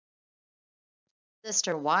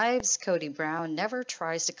Sister Wives, Kody Brown never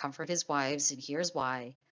tries to comfort his wives, and here's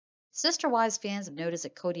why. Sister Wives fans have noticed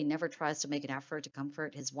that Kody never tries to make an effort to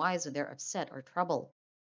comfort his wives when they're upset or troubled.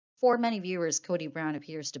 For many viewers, Kody Brown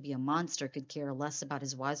appears to be a monster, could care less about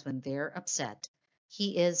his wives when they're upset.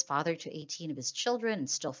 He is father to 18 of his children and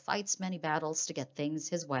still fights many battles to get things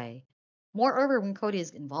his way. Moreover, when Kody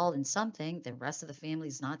is involved in something, the rest of the family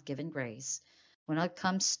is not given grace. When it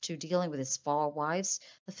comes to dealing with his four wives,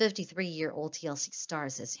 the 53-year-old TLC star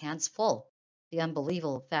has his hands full. The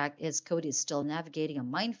unbelievable fact is Cody is still navigating a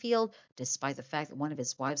minefield, despite the fact that one of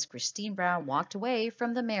his wives, Christine Brown, walked away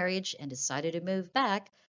from the marriage and decided to move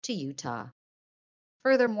back to Utah.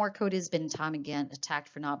 Furthermore, Cody has been time again attacked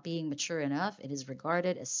for not being mature enough and is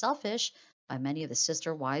regarded as selfish by many of the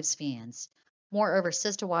Sister Wives fans. Moreover,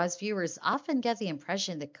 Sister Wives viewers often get the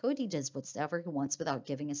impression that Cody does whatever he wants without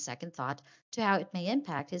giving a second thought to how it may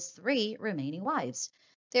impact his three remaining wives.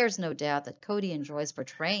 There's no doubt that Cody enjoys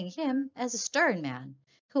portraying him as a stern man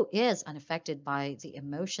who is unaffected by the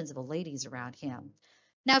emotions of the ladies around him.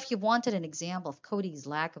 Now, if you wanted an example of Cody's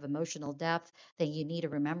lack of emotional depth, then you need to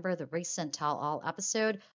remember the recent Tell All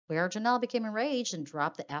episode where Janelle became enraged and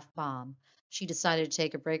dropped the F bomb. She decided to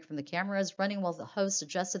take a break from the cameras, running while the host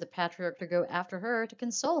suggested the patriarch to go after her to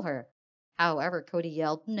console her. However, Cody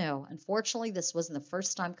yelled no. Unfortunately, this wasn't the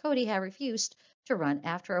first time Cody had refused to run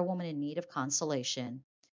after a woman in need of consolation.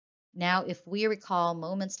 Now, if we recall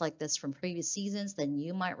moments like this from previous seasons, then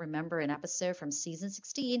you might remember an episode from season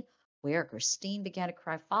 16 where Christine began to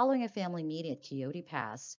cry following a family meeting at Coyote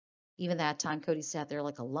Pass. Even that time, Cody sat there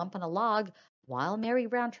like a lump on a log while Mary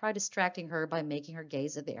Brown tried distracting her by making her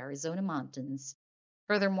gaze at the Arizona mountains.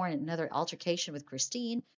 Furthermore, in another altercation with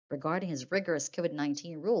Christine regarding his rigorous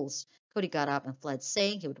COVID-19 rules, Cody got up and fled,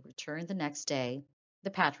 saying he would return the next day.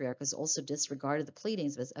 The patriarch has also disregarded the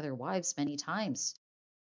pleadings of his other wives many times.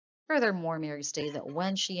 Furthermore, Mary stated that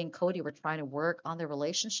when she and Cody were trying to work on their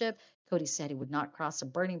relationship, Cody said he would not cross a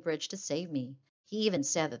burning bridge to save me. He even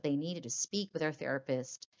said that they needed to speak with their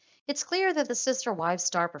therapist. It's clear that the sister wives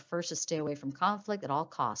star prefers to stay away from conflict at all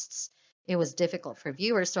costs. It was difficult for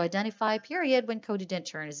viewers to identify a period when Cody didn't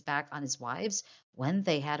turn his back on his wives when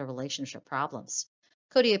they had a relationship problems.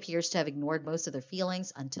 Cody appears to have ignored most of their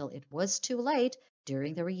feelings until it was too late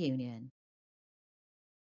during the reunion.